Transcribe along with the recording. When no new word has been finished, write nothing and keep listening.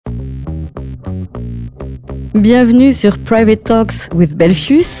Bienvenue sur Private Talks with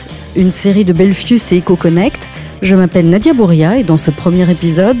Belfius, une série de Belfius et EcoConnect. Je m'appelle Nadia Bouria et dans ce premier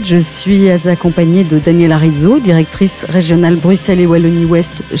épisode, je suis accompagnée de Daniela Rizzo, directrice régionale Bruxelles et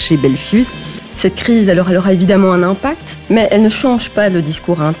Wallonie-Ouest chez Belfius. Cette crise, alors, elle aura évidemment un impact, mais elle ne change pas le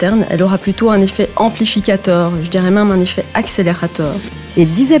discours interne, elle aura plutôt un effet amplificateur, je dirais même un effet accélérateur. Et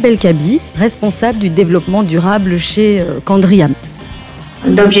d'Isabelle Cabi, responsable du développement durable chez Candriam.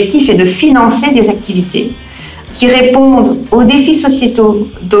 L'objectif est de financer des activités qui répondent aux défis sociétaux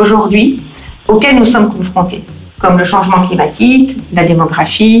d'aujourd'hui auxquels nous sommes confrontés, comme le changement climatique, la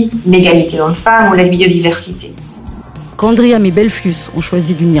démographie, l'égalité hommes-femmes ou la biodiversité. Candriam et Belfius ont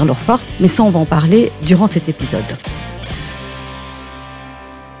choisi d'unir leurs forces, mais ça, on va en parler durant cet épisode.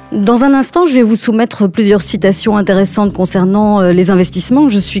 Dans un instant, je vais vous soumettre plusieurs citations intéressantes concernant les investissements.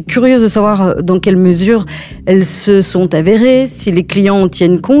 Je suis curieuse de savoir dans quelle mesure elles se sont avérées, si les clients en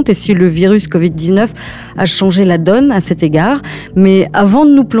tiennent compte et si le virus Covid-19 a changé la donne à cet égard. Mais avant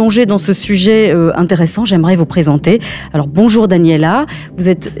de nous plonger dans ce sujet intéressant, j'aimerais vous présenter. Alors bonjour Daniela, vous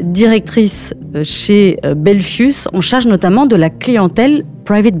êtes directrice chez Belfius, en charge notamment de la clientèle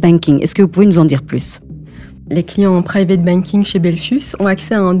private banking. Est-ce que vous pouvez nous en dire plus ? Les clients en private banking chez Belfius ont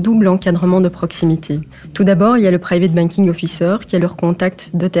accès à un double encadrement de proximité. Tout d'abord, il y a le private banking officer qui est leur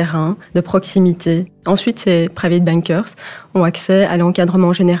contact de terrain, de proximité. Ensuite, ces private bankers ont accès à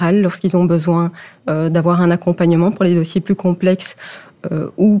l'encadrement général lorsqu'ils ont besoin d'avoir un accompagnement pour les dossiers plus complexes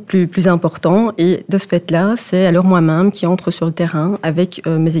ou plus importants. Et de ce fait-là, c'est alors moi-même qui entre sur le terrain avec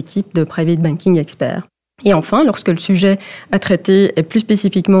mes équipes de private banking experts. Et enfin, lorsque le sujet à traiter est plus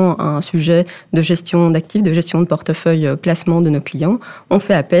spécifiquement un sujet de gestion d'actifs, de gestion de portefeuille placement de nos clients, on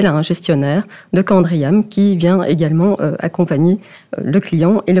fait appel à un gestionnaire de Candriam qui vient également accompagner le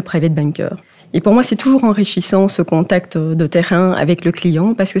client et le private banker. Et pour moi, c'est toujours enrichissant ce contact de terrain avec le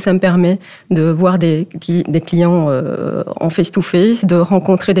client parce que ça me permet de voir des clients en face-to-face, de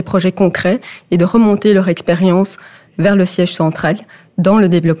rencontrer des projets concrets et de remonter leur expérience vers le siège central dans le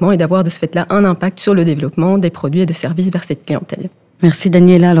développement et d'avoir de ce fait-là un impact sur le développement des produits et de services vers cette clientèle. Merci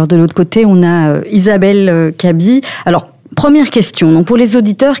Daniela. Alors de l'autre côté, on a Isabelle Cabi. Alors, première question. Donc, pour les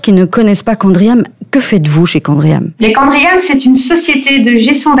auditeurs qui ne connaissent pas Candriam, que faites-vous chez Candriam ? Les Candriam, c'est une société de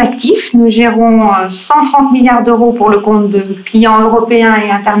gestion d'actifs. Nous gérons 130 milliards d'euros pour le compte de clients européens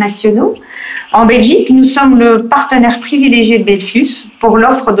et internationaux. En Belgique, nous sommes le partenaire privilégié de Belfius pour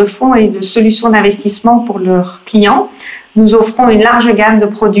l'offre de fonds et de solutions d'investissement pour leurs clients. Nous offrons une large gamme de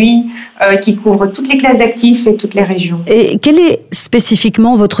produits qui couvrent toutes les classes d'actifs et toutes les régions. Et quelle est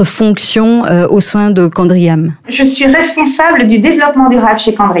spécifiquement votre fonction au sein de Candriam ? Je suis responsable du développement durable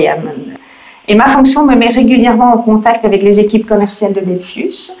chez Candriam. Et ma fonction me met régulièrement en contact avec les équipes commerciales de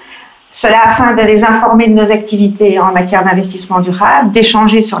Belfius. Cela afin de les informer de nos activités en matière d'investissement durable,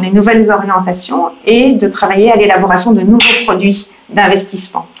 d'échanger sur les nouvelles orientations et de travailler à l'élaboration de nouveaux produits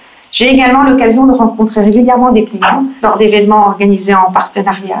d'investissement. J'ai également l'occasion de rencontrer régulièrement des clients lors d'événements organisés en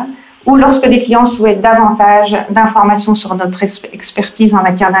partenariat ou lorsque des clients souhaitent davantage d'informations sur notre expertise en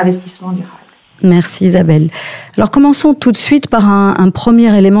matière d'investissement durable. Merci Isabelle. Alors commençons tout de suite par un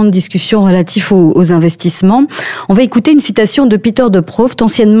premier élément de discussion relatif aux investissements. On va écouter une citation de Peter de Proft,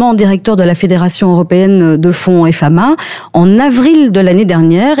 anciennement directeur de la Fédération européenne de fonds FAMA. En avril de l'année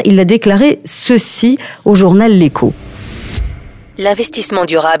dernière, il a déclaré ceci au journal L'Écho. L'investissement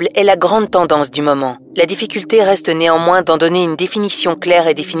durable est la grande tendance du moment. La difficulté reste néanmoins d'en donner une définition claire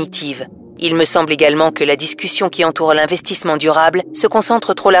et définitive. Il me semble également que la discussion qui entoure l'investissement durable se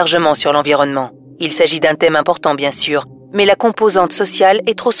concentre trop largement sur l'environnement. Il s'agit d'un thème important bien sûr, mais la composante sociale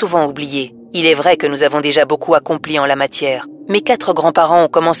est trop souvent oubliée. Il est vrai que nous avons déjà beaucoup accompli en la matière. Mes 4 grands-parents ont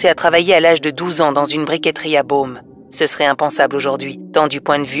commencé à travailler à l'âge de 12 ans dans une briqueterie à Beaume. Ce serait impensable aujourd'hui, tant du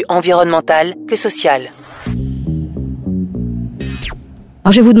point de vue environnemental que social.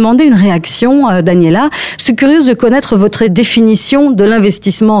 Alors, je vais vous demander une réaction, Daniela. Je suis curieuse de connaître votre définition de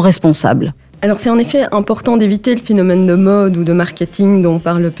l'investissement responsable. Alors, c'est en effet important d'éviter le phénomène de mode ou de marketing dont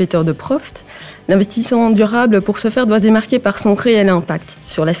parle Peter de Proft. L'investissement durable, pour ce faire, doit se démarquer par son réel impact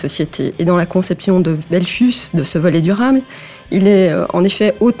sur la société. Et dans la conception de Belfius, de ce volet durable, il est en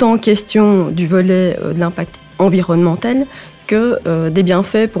effet autant question du volet de l'impact environnemental que des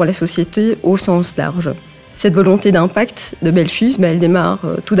bienfaits pour la société au sens large. Cette volonté d'impact de Belfius, elle démarre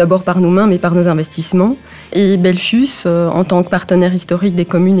tout d'abord par nous-mêmes et par nos investissements. Et Belfius, en tant que partenaire historique des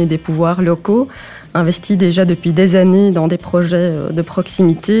communes et des pouvoirs locaux, investit déjà depuis des années dans des projets de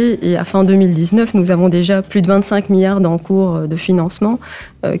proximité et à fin 2019, nous avons déjà plus de 25 milliards d'encours de financement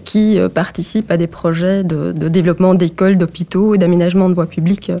qui participent à des projets de développement d'écoles, d'hôpitaux et d'aménagement de voies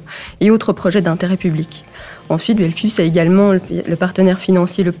publiques et autres projets d'intérêt public. Ensuite, Belfius est également le partenaire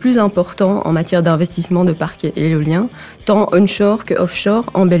financier le plus important en matière d'investissement de parcs éoliens, tant onshore que offshore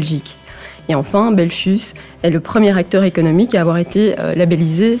en Belgique. Et enfin, Belfius est le premier acteur économique à avoir été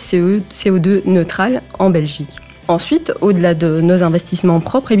labellisé CO2 neutral en Belgique. Ensuite, au-delà de nos investissements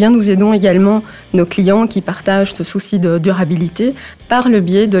propres, nous aidons également nos clients qui partagent ce souci de durabilité par le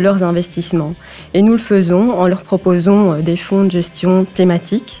biais de leurs investissements. Et nous le faisons en leur proposant des fonds de gestion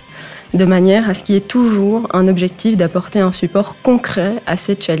thématiques, de manière à ce qu'il y ait toujours un objectif d'apporter un support concret à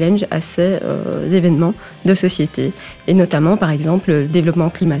ces challenges, à ces événements de société, et notamment par exemple le développement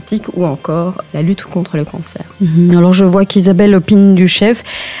climatique ou encore la lutte contre le cancer. Alors je vois qu'Isabelle opine du chef.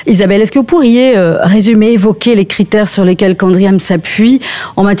 Isabelle, est-ce que vous pourriez résumer, évoquer les critères sur lesquels Candriam s'appuie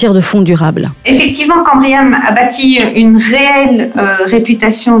en matière de fonds durables ? Effectivement, Candriam a bâti une réelle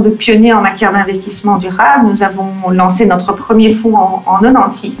réputation de pionnier en matière d'investissement durable. Nous avons lancé notre premier fonds en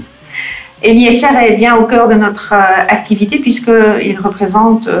 1996. Et l'ISR est bien au cœur de notre activité puisqu'il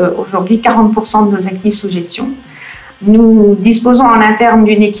représente aujourd'hui 40% de nos actifs sous gestion. Nous disposons en interne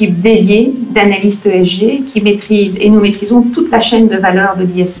d'une équipe dédiée d'analystes ESG qui maîtrisent, et nous maîtrisons toute la chaîne de valeur de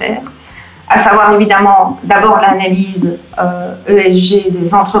l'ISR, à savoir évidemment d'abord l'analyse ESG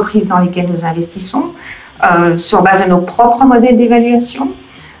des entreprises dans lesquelles nous investissons sur base de nos propres modèles d'évaluation.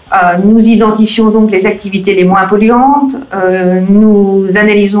 Nous identifions donc les activités les moins polluantes, nous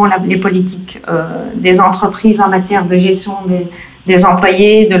analysons les politiques des entreprises en matière de gestion des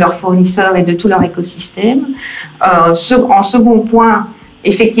employés, de leurs fournisseurs et de tout leur écosystème. En second point,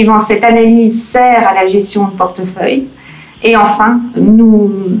 effectivement, cette analyse sert à la gestion de portefeuille. Et enfin,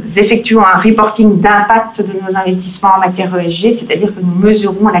 nous effectuons un reporting d'impact de nos investissements en matière ESG, c'est-à-dire que nous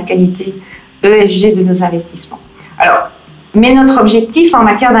mesurons la qualité ESG de nos investissements. Mais notre objectif en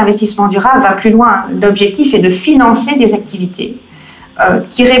matière d'investissement durable va plus loin. L'objectif est de financer des activités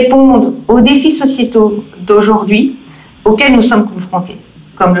qui répondent aux défis sociétaux d'aujourd'hui auxquels nous sommes confrontés,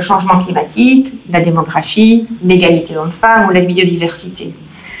 comme le changement climatique, la démographie, l'égalité hommes-femmes ou la biodiversité.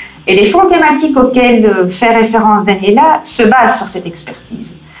 Et les fonds thématiques auxquels fait référence Daniela se basent sur cette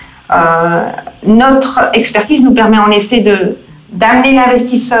expertise. Notre expertise nous permet en effet d'amener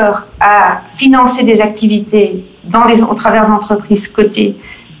l'investisseur à financer des activités au travers d'entreprises cotées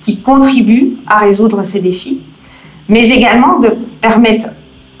qui contribuent à résoudre ces défis, mais également de permettre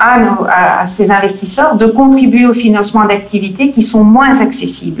à ces investisseurs de contribuer au financement d'activités qui sont moins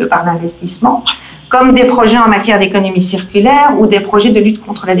accessibles par l'investissement, comme des projets en matière d'économie circulaire ou des projets de lutte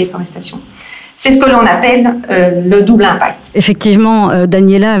contre la déforestation. C'est ce que l'on appelle le double impact. Effectivement,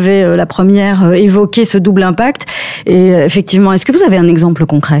 Daniela avait la première évoqué ce double impact. Et effectivement, est-ce que vous avez un exemple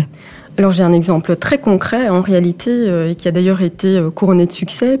concret ? Alors j'ai un exemple très concret en réalité et qui a d'ailleurs été couronné de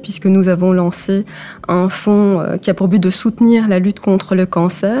succès puisque nous avons lancé un fonds qui a pour but de soutenir la lutte contre le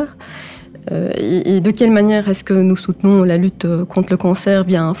cancer. Et de quelle manière est-ce que nous soutenons la lutte contre le cancer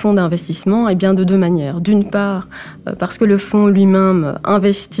via un fonds d'investissement ? Eh bien de deux manières. D'une part, parce que le fonds lui-même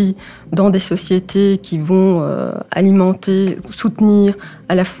investit dans des sociétés qui vont alimenter, soutenir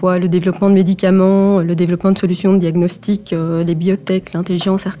à la fois le développement de médicaments, le développement de solutions de diagnostic, les biotech,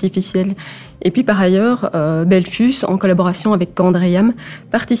 l'intelligence artificielle. Et puis par ailleurs, Belfius, en collaboration avec Candriam,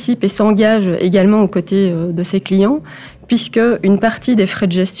 participe et s'engage également aux côtés de ses clients, puisque une partie des frais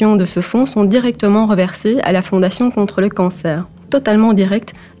de gestion de ce fonds sont directement reversés à la Fondation contre le cancer, totalement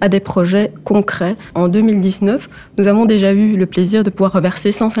direct à des projets concrets. En 2019, nous avons déjà eu le plaisir de pouvoir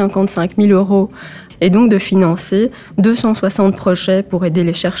reverser 155 000 € et donc de financer 260 projets pour aider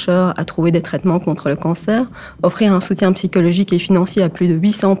les chercheurs à trouver des traitements contre le cancer, offrir un soutien psychologique et financier à plus de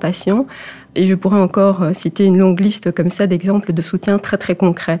 800 patients. Et je pourrais encore citer une longue liste comme ça d'exemples de soutien très très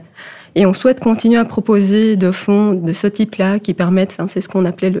concrets. Et on souhaite continuer à proposer de fonds de ce type-là qui permettent, c'est ce qu'on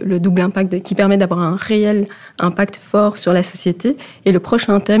appelait le double impact, qui permet d'avoir un réel impact fort sur la société. Et le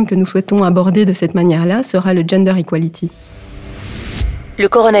prochain thème que nous souhaitons aborder de cette manière-là sera le gender equality. Le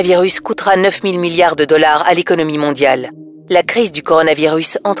coronavirus coûtera 9 000 milliards de dollars à l'économie mondiale. La crise du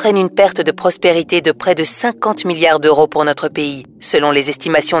coronavirus entraîne une perte de prospérité de près de 50 milliards d'euros pour notre pays, selon les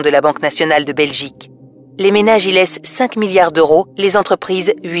estimations de la Banque nationale de Belgique. Les ménages y laissent 5 milliards d'euros, les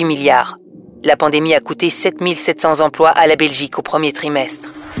entreprises 8 milliards. La pandémie a coûté 7 700 emplois à la Belgique au premier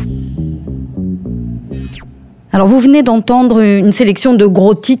trimestre. Alors vous venez d'entendre une sélection de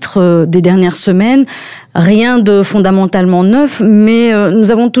gros titres des dernières semaines. Rien de fondamentalement neuf, mais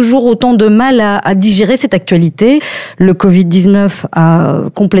nous avons toujours autant de mal à digérer cette actualité. Le Covid-19 a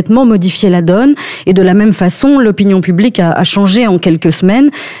complètement modifié la donne et de la même façon, l'opinion publique a changé en quelques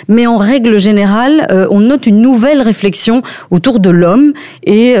semaines. Mais en règle générale, on note une nouvelle réflexion autour de l'homme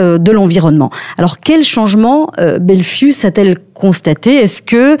et de l'environnement. Alors, quel changement Belfius a-t-elle constaté? Est-ce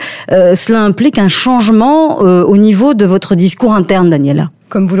que cela implique un changement au niveau de votre discours interne, Daniela?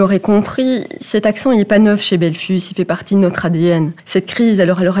 Comme vous l'aurez compris, cet accent n'est pas neuf chez Belfius, il fait partie de notre ADN. Cette crise, elle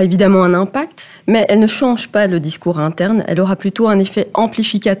aura évidemment un impact, mais elle ne change pas le discours interne, elle aura plutôt un effet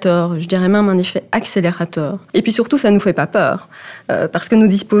amplificateur, je dirais même un effet accélérateur. Et puis surtout, ça ne nous fait pas peur, parce que nous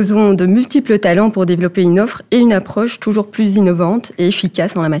disposons de multiples talents pour développer une offre et une approche toujours plus innovante et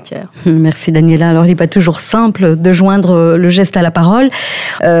efficace en la matière. Merci Daniela. Alors, il n'est pas toujours simple de joindre le geste à la parole.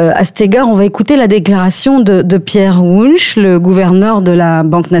 À cet égard, on va écouter la déclaration de Pierre Wunsch, le gouverneur de la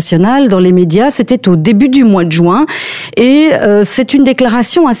Banque nationale, dans les médias. C'était au début du mois de juin. Et c'est une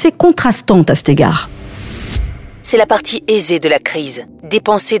déclaration assez contrastante à cet égard. C'est la partie aisée de la crise,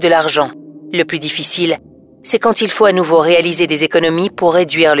 dépenser de l'argent. Le plus difficile, c'est quand il faut à nouveau réaliser des économies pour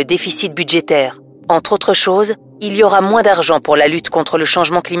réduire le déficit budgétaire. Entre autres choses, il y aura moins d'argent pour la lutte contre le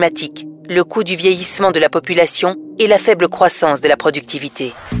changement climatique, le coût du vieillissement de la population et la faible croissance de la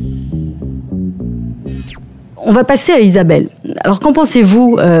productivité. On va passer à Isabelle. Alors, qu'en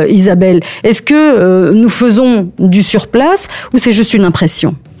pensez-vous, Isabelle? Est-ce que nous faisons du surplace ou c'est juste une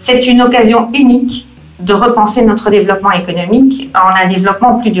impression? C'est une occasion unique de repenser notre développement économique en un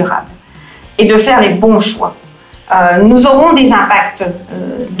développement plus durable et de faire les bons choix. Nous aurons des impacts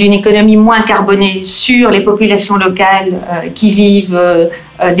d'une économie moins carbonée sur les populations locales qui vivent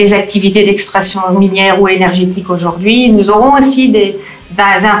des activités d'extraction minière ou énergétique aujourd'hui. Nous aurons aussi des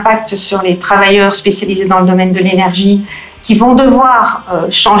impacts sur les travailleurs spécialisés dans le domaine de l'énergie qui vont devoir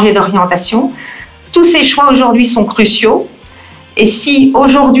changer d'orientation. Tous ces choix aujourd'hui sont cruciaux. Et si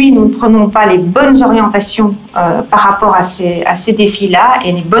aujourd'hui nous ne prenons pas les bonnes orientations par rapport à ces défis-là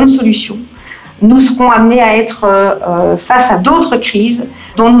et les bonnes solutions, nous serons amenés à être face à d'autres crises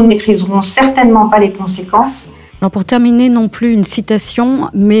dont nous ne maîtriserons certainement pas les conséquences. Alors pour terminer, non plus une citation,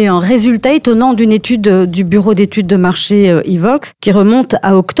 mais un résultat étonnant d'une étude du bureau d'études de marché Ivox qui remonte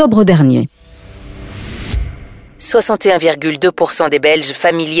à octobre dernier. 61,2% des Belges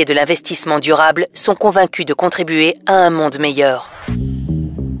familiers de l'investissement durable sont convaincus de contribuer à un monde meilleur.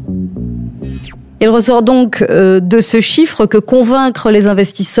 Il ressort donc de ce chiffre que convaincre les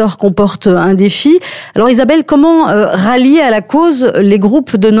investisseurs comporte un défi. Alors Isabelle, comment rallier à la cause les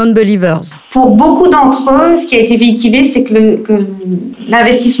groupes de non-believers? Pour beaucoup d'entre eux, ce qui a été véhiculé, c'est que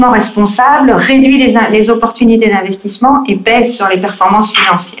l'investissement responsable réduit les opportunités d'investissement et pèse sur les performances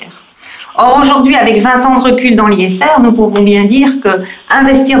financières. Or, aujourd'hui, avec 20 ans de recul dans l'ISR, nous pouvons bien dire que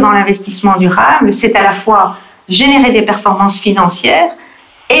investir dans l'investissement durable, c'est à la fois générer des performances financières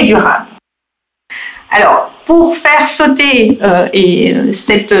et durables. Alors, pour faire sauter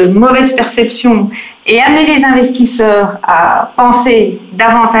cette mauvaise perception et amener les investisseurs à penser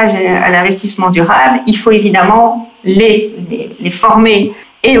davantage à l'investissement durable, il faut évidemment les former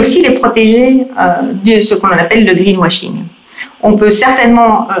et aussi les protéger de ce qu'on appelle le greenwashing. On peut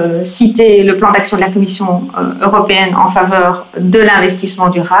certainement citer le plan d'action de la Commission européenne en faveur de l'investissement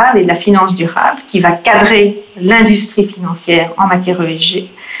durable et de la finance durable qui va cadrer l'industrie financière en matière ESG,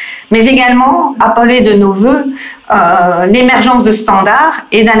 mais également appeler de nos voeux l'émergence de standards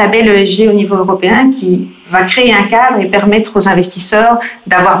et d'un label ESG au niveau européen qui va créer un cadre et permettre aux investisseurs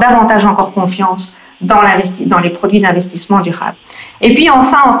d'avoir davantage encore confiance dans les produits d'investissement durable. Et puis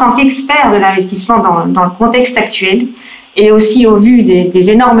enfin, en tant qu'expert de l'investissement dans le contexte actuel, et aussi au vu des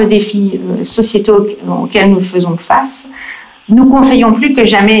énormes défis sociétaux auxquels nous faisons face, nous conseillons plus que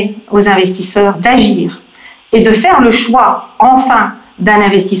jamais aux investisseurs d'agir et de faire le choix, enfin, d'un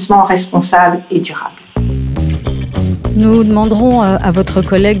investissement responsable et durable. Nous demanderons à votre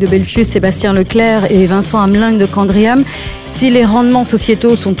collègue de Belfius, Sébastien Leclerc et Vincent Hamelin de Candriam, si les rendements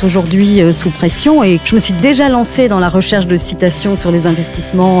sociétaux sont aujourd'hui sous pression. Et je me suis déjà lancée dans la recherche de citations sur les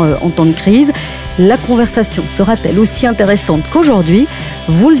investissements en temps de crise. La conversation sera-t-elle aussi intéressante qu'aujourd'hui?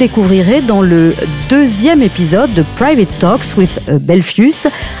 Vous le découvrirez dans le 2e épisode de Private Talks with Belfius.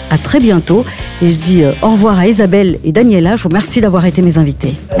 À très bientôt. Et je dis au revoir à Isabelle et Daniela. Je vous remercie d'avoir été mes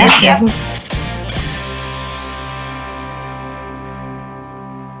invités. Merci à vous.